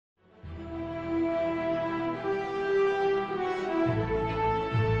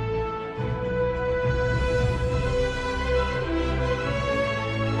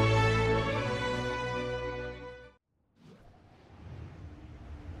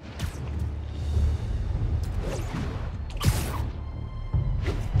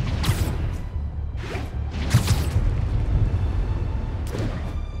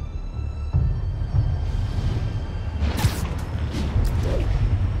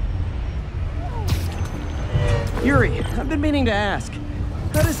Yuri, I've been meaning to ask.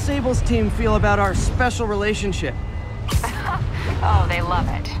 How does Sable's team feel about our special relationship? Oh, they love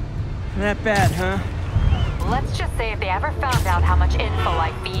it. That bad, huh? Let's just say if they ever found out how much info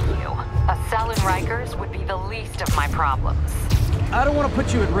I feed you, a cell in Rikers would be the least of my problems. I don't want to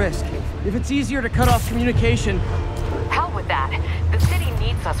put you at risk. If it's easier to cut off communication... Hell with that. The city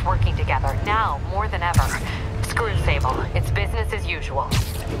needs us working together, now more than ever. Screw Sable. It's business as usual.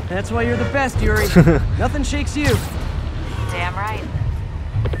 That's why you're the best, Yuri. Nothing shakes you. Damn right.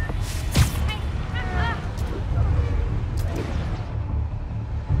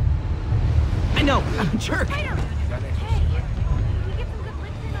 I know, I'm a jerk.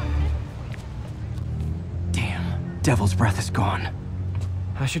 Damn, Devil's Breath is gone.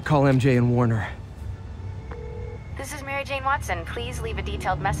 I should call MJ and warn her. This is Mary Jane Watson. Please leave a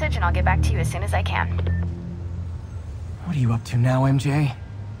detailed message and I'll get back to you as soon as I can. What are you up to now, MJ?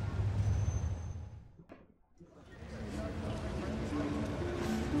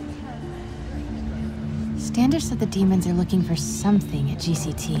 Standish said the demons are looking for something at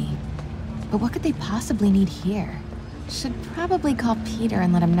GCT. But what could they possibly need here? Should probably call Peter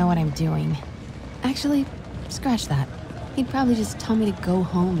and let him know what I'm doing. Actually, scratch that. He'd probably just tell me to go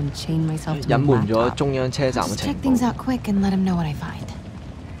home and chain myself to my laptop. Just check things out quick and let him know what I find.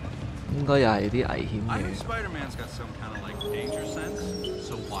 應該又係啲危險嘅。 I know Spider-Man's got some kind of like danger sense,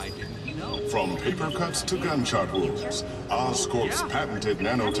 so why didn't he know? From paper cuts to gunshot wounds, Oscorp's patented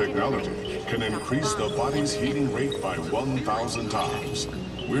nanotechnology can increase the body's healing rate by 1,000 times.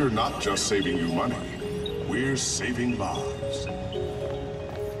 We're not just saving you money, we're saving lives.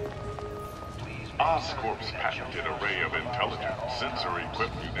 Oscorp's patented array of intelligent,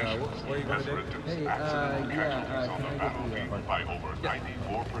 sensor-equipped munitions has reduced accidental casualties on the battlefield by over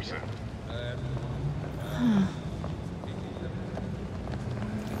 94%.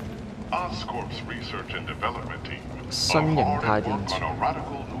 Oscorp's research and development team are hard at work on a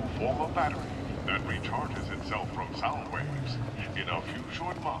radical new form of battery that recharges itself from sound waves. In a few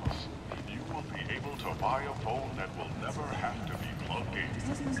short months, you will be able to buy a phone that will never have to be plugged in.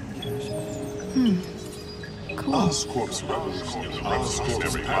 Cool. Oscorp's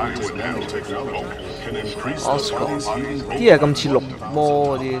revolutionary patented nanotechnology can increase the body's healing rate. 啲嘢咁似綠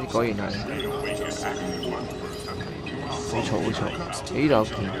魔嗰啲，果然係好嘈好嘈，呢度有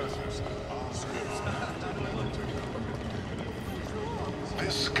見。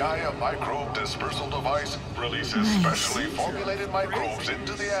 This Gaia microbe dispersal device releases specially formulated microbes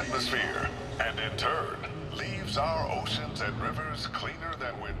into the atmosphere, and in turn, leaves our oceans and rivers cleaner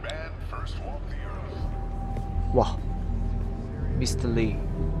than when man first walked the earth. Wow, Mr. Lee.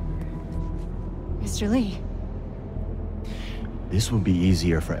 Mr. Lee. This will be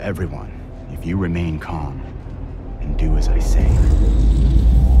easier for everyone if you remain calm and do as I say.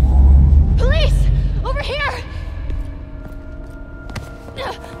 Police! Over here!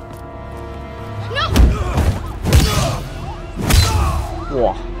 No!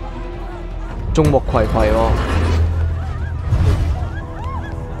 哇，眾目睽睽喎。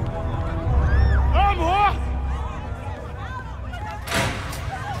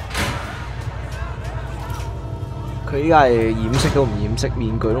佢依家係掩飾都唔掩飾，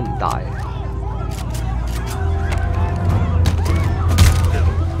面具都唔戴，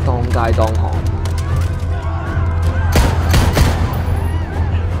當街當巷。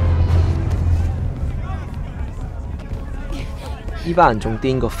呢班人仲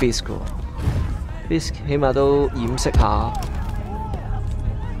癲過 Fisk 喎 ，Fisk 起碼都掩飾下，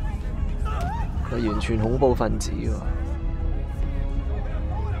佢完全恐怖分子喎。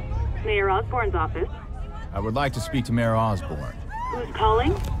Mayor Osborne's office. I would like to speak to Mayor Osborne. Who's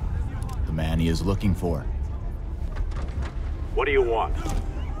calling? The man he is looking for. What do you want?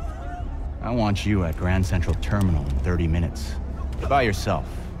 I want you at Grand Central Terminal in 30 minutes. By yourself.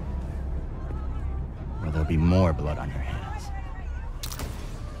 Or there'll be more blood on your hands.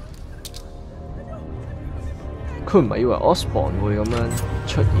 佢唔係以為 Osborne 會咁樣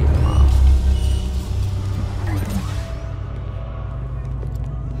出現啊嘛？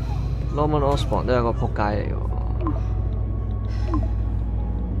 Norman Osborn 都係個仆街嚟喎。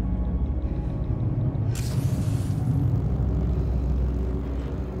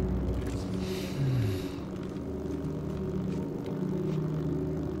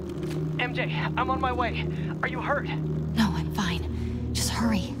MJ, I'm on my way. Are you hurt? No, I'm fine. Just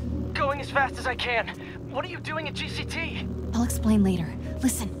hurry. Going as fast as I can. What are you doing at GCT? I'll explain later.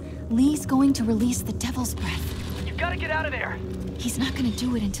 Listen, Lee's going to release the Devil's Breath. You gotta get out of there. He's not gonna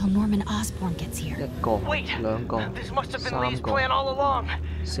do it until Norman Osborn gets here. 一個、兩個、 This must have been 三 Lee's 個、 plan all along.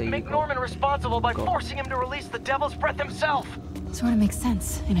 四 Make 個。 Norman responsible by forcing him to release the Devil's Breath himself. Sort of makes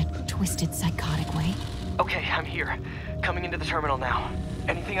sense, in a twisted, psychotic way. Okay, I'm here. Coming into the terminal now.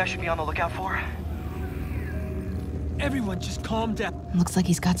 Anything I should be on the lookout for? Everyone, just calm down. Looks like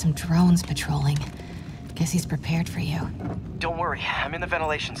he's got some drones patrolling. Guess he's prepared for you. Don't worry, I'm in the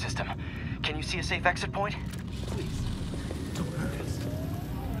ventilation system. Can you see a safe exit point? Please, don't hurt us.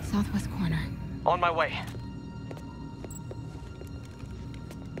 Southwest corner. On my way.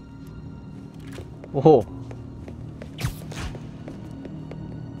 Oh.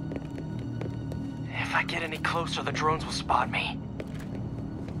 If I get any closer, the drones will spot me.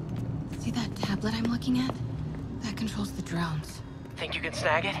 See that tablet I'm looking at? That controls the drones. Think you can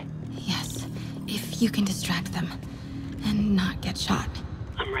snag it? Yes, if you can distract them and not get shot.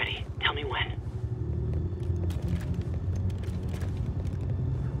 I'm ready. Tell me when.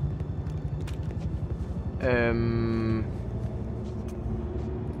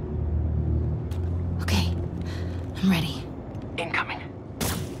 Okay, I'm ready. Incoming.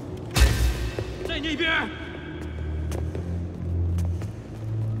 在那边。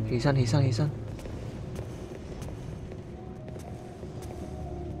起身，起身，起身。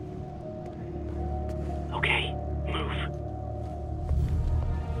Okay, move.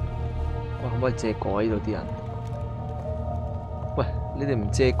 哇，可唔可以借過呢度啲人？喂，你哋唔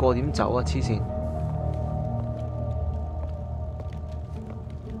借過點走啊？黐線！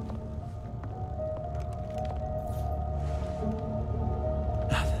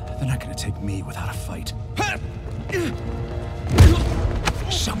 They're not gonna take me without a fight.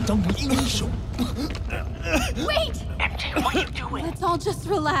 相当的英雄。 Wait! MJ, what are you doing? Let's all just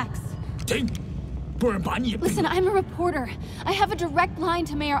relax. 停，不然把你也。 Listen, I'm a reporter. I have a direct line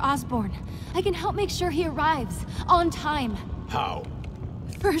to Mayor Osborn. I can help make sure he arrives on time. How?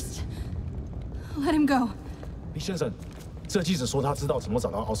 First, let him go. 李先生，这记者说他知道怎么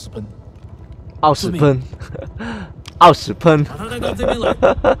找到奥斯喷。奥斯喷，奥斯喷。把他带到这边来，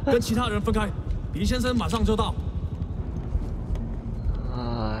跟其他人分开。李先生马上就到。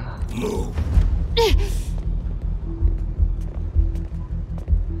啊。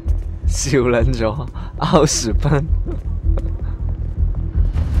笑撚咗，奧斯噴。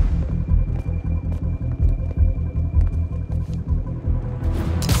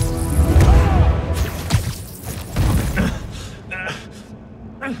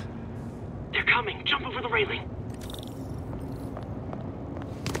They're coming. Jump over the railing.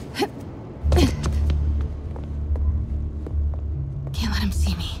 Can't let him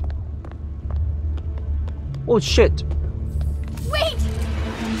see me. Oh shit! Wait!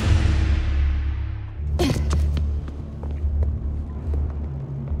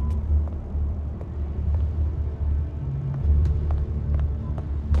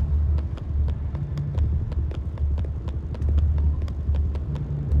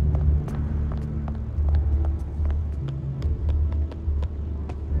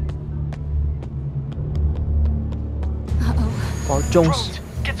 Wow, Jones.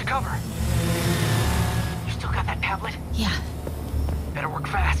 Get to cover. You still got that tablet? Yeah. Better work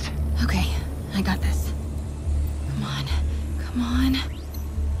fast. Okay, I got this. Come on, come on.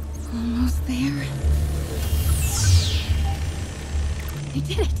 Almost there. I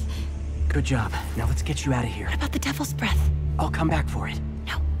did it. Good job. Now let's get you out of here. What about the Devil's Breath? I'll come back for it.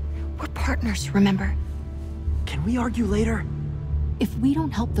 No, we're partners, remember? Can we argue later? If we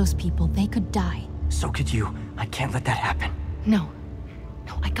don't help those people, they could die. So could you. I can't let that happen. No.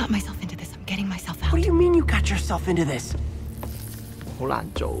 No, I got myself into this. I'm getting myself out. What do you mean you got yourself into this? 好難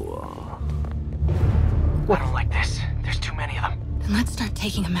做啊！ I don't like this. There's too many of them. Then let's start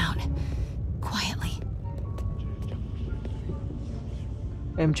taking them out. Quietly.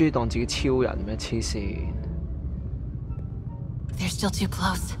 MJ 當自己超人咩？黐線！ They're still too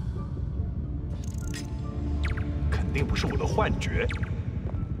close. 肯定不是我的幻觉。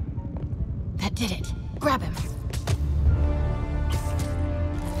 That did it. Grab him.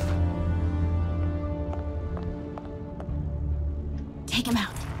 Take him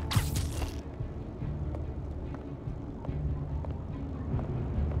out.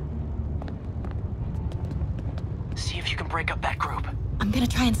 See if you can break up that group. I'm gonna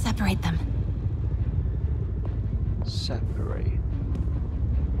try and separate them. Separate.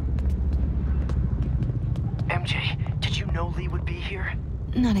 MJ, did you know Lee would be here?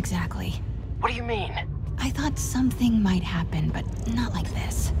 Not exactly. What do you mean? I thought something might happen, but not like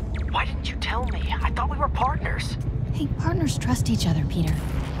this. Why didn't you tell me? I thought we were partners. Hey, partners trust each other, Peter.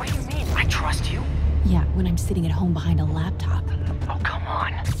 What do you mean? I trust you? Yeah, when I'm sitting at home behind a laptop. Oh, come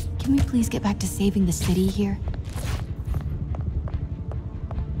on. Can we please get back to saving the city here?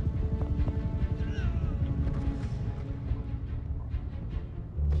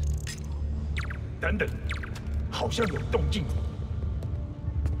 等等，好像有动静。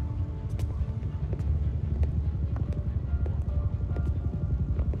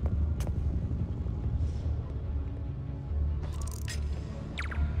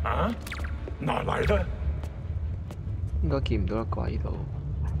啊？哪来的？應該見唔到得鬼度。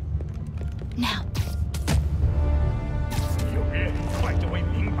Now. 有约，快就会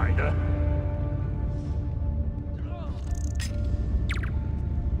明白的。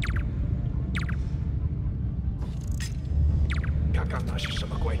刚刚那是什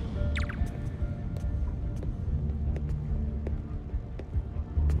么鬼？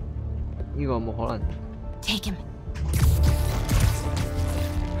呢個冇可能。Take him.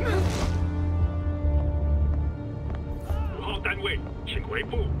 5號單位，請回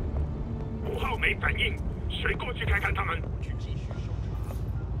復。5號沒反應，誰過去看看他們？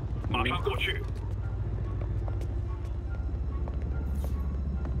馬上過去。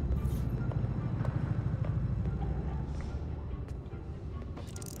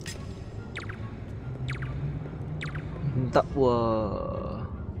唔得喎。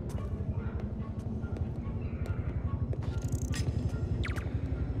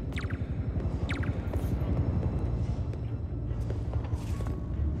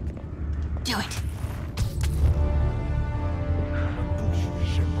Do it.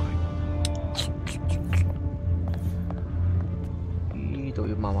 呢度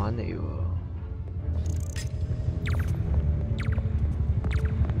要慢慢嚟喎。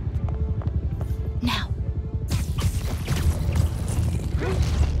Now.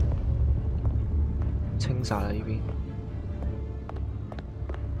 清晒啦呢邊。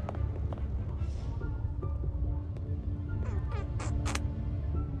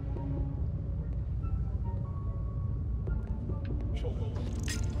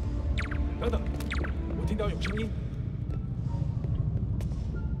等等，我听到有声音。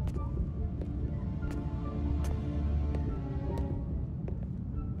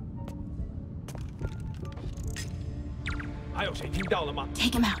还有谁听到了吗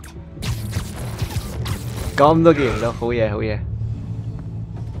Take him out. 咁都見唔到，好嘢好嘢，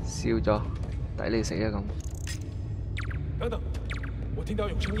笑咗，抵你死啊咁。等等，我聽到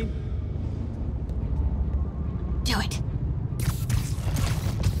有聲音。Do it.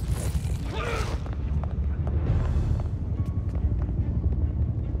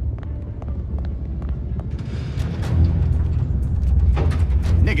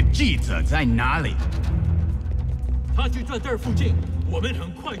 那个记者在哪里？他就在这儿附近，我们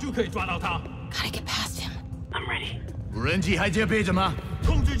很快就可以抓到他。Gotta get past him. I'm ready. 无人机还接备着吗？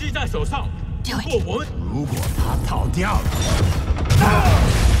控制机在手上，不过我们如果他逃掉了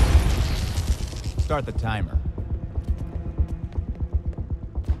Start the timer.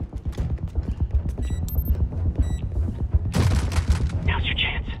 Now's your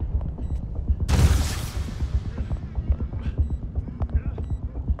chance.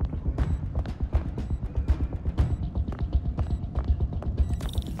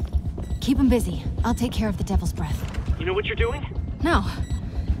 Keep him busy. I'll take care of the Devil's Breath. You know what you're doing? No.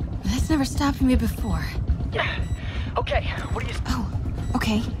 That's never stopped me before. Okay, what do you... Oh,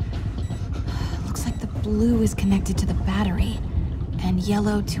 okay. Looks like the blue is connected to the battery, and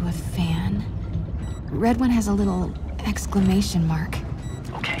yellow to a fan. Red one has a little exclamation mark.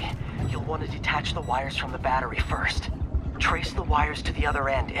 Okay, you'll want to detach the wires from the battery first. Trace the wires to the other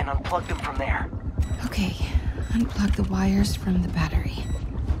end and unplug them from there. Okay, unplug the wires from the battery.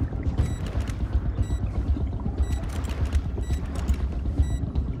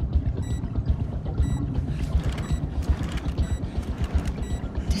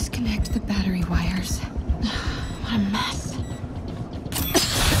 Disconnect the battery wires. What a mess.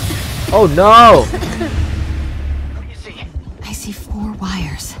 Oh no! What do you see? I see 4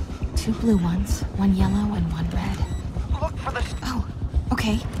 wires. 2 blue ones, 1 yellow, and 1 red. Look for the... Oh,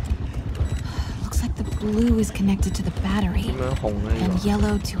 okay. Looks like the blue is connected to the battery, 點樣紅呢？ and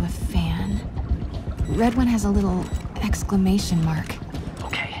yellow to a fan. Red one has a little exclamation mark.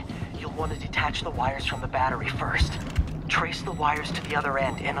 Okay, you'll want to detach the wires from the battery first. Trace the wires to the other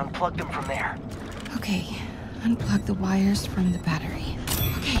end and unplug them from there. Okay, unplug the wires from the battery.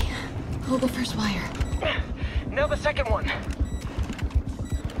 Okay, pull the first wire. Now the second one.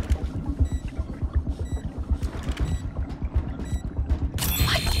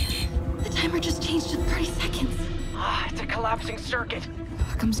 What? The timer just changed to 30 seconds. Ah, it's a collapsing circuit.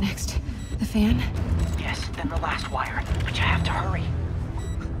 What comes next? The fan? Yes, then the last wire. But you have to hurry.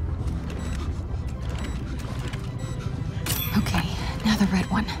 Okay, now the red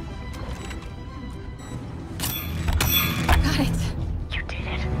one. Got it. You did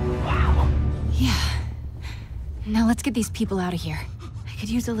it. Wow. Yeah. Now let's get these people out of here. I could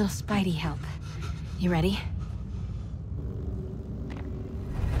use a little Spidey help. You ready?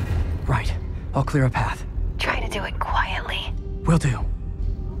 Right. I'll clear a path. Try to do it quietly. Will do.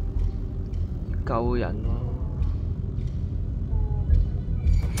 救人咯！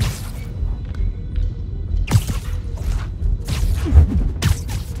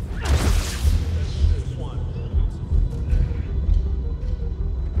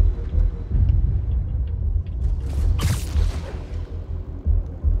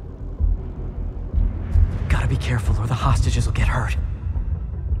 Gotta be careful or the hostages will get hurt.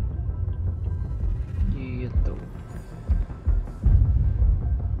 呢一度。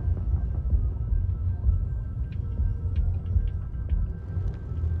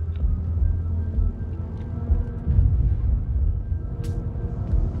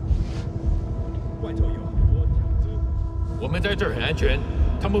外头有很多枪支，我们在这儿很安全，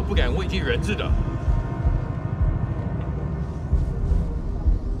他们不敢危及人质的。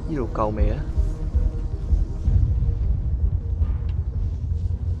呢度夠未啊？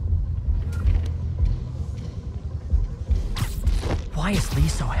 Why is Lee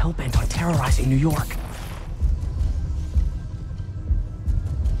so hell-bent on terrorizing New York?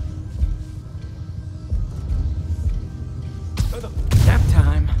 Nap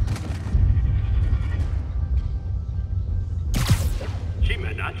time. 亲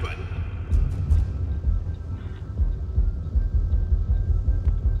门安全。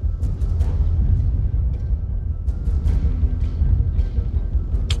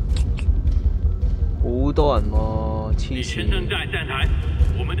好多人喎，黐李先生線！在站台，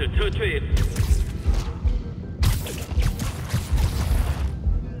我们的撤退。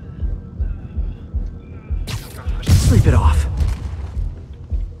 Sleep it off.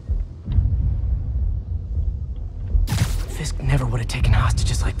 Fisk never would have taken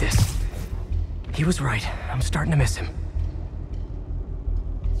hostages like this. He was right. I'm starting to miss him.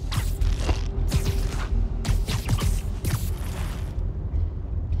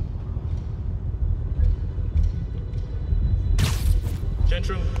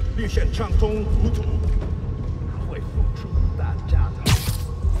 Central 绿线畅通无阻，会护住大家的。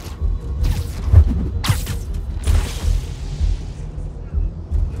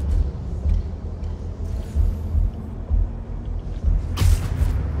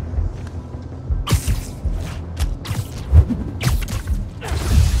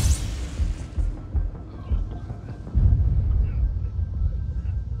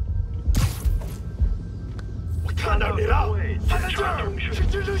 看到你了，他在这儿，是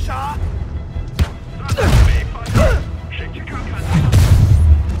蜘蛛侠。谁去看看？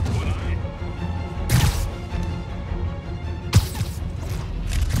我来。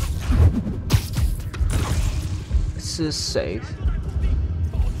是谁？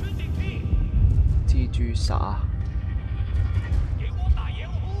蜘蛛侠。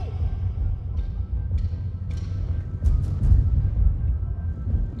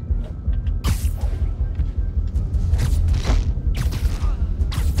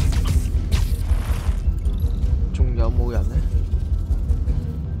 有冇人呢？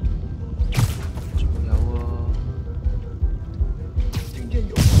仲有啊！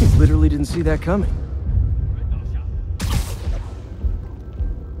 Literally didn't see that coming.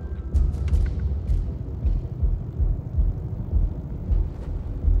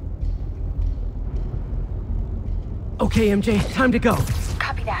 Okay, MJ, time to go.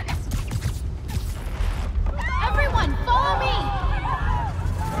 Copy that. Everyone, follow me!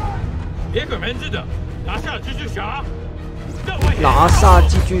 别管人质的，拿下蜘蛛侠。拿下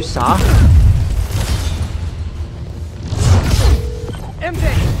蜘蛛侠。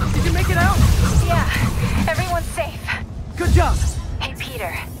 MJ, did you make it out? Yeah, everyone's safe. Good job. Hey,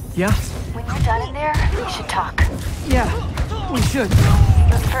 Peter. Yeah? When you're done in there, we should talk. Yeah, we should.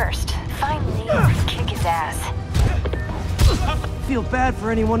 But first, find Lee and kick his ass. Feel bad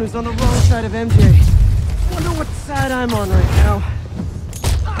for anyone who's on the wrong side of MJ. Wonder what side I'm on right now.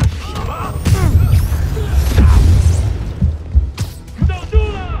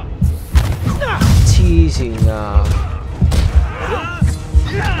 黐線啊！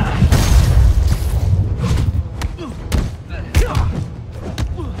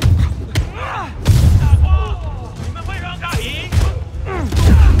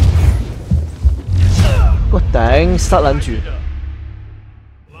 我頂，塞撚住。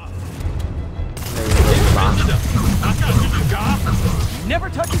嚟嘛 Never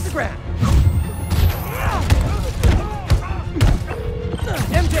touches the ground.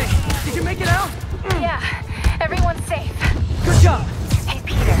 MJ, did you make it out? Yeah, everyone's safe. Good job. Hey,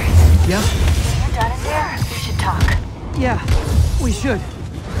 Peter. Yeah? When you're done in there, we should talk. Yeah, we should.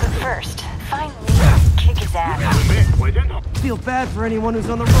 But first, find Lee and kick his ass. Feel bad for anyone who's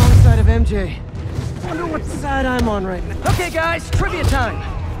on the wrong side of MJ. Wonder what side I'm on right now. Okay, guys, trivia time.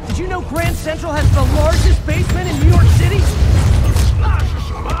 Did you know Grand Central has the largest basement in New York City?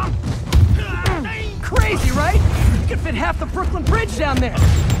 Crazy, right? You could fit half the Brooklyn Bridge down there.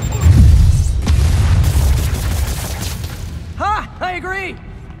 Ha! I agree!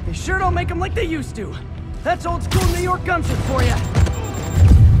 They sure don't make them like they used to. That's old school New York gunsmith for you.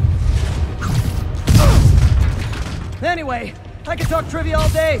 Anyway, I could talk trivia all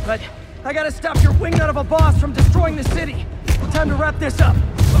day, but I gotta stop your wingnut of a boss from destroying the city. Time to wrap this up.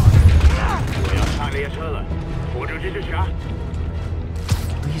 我要上列车了，拖住蜘蛛侠。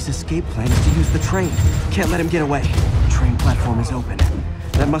 Lee's escape plan is to use the train. Can't let him get away. Train platform is open.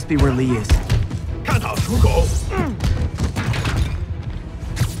 That must be where Lee is. 看好出口。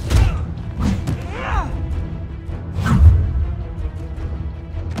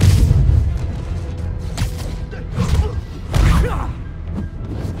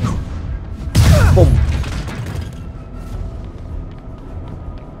嘣！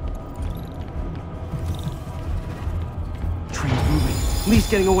 Train's moving. Lee's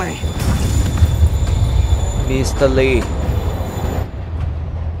getting away. Mr. Lee。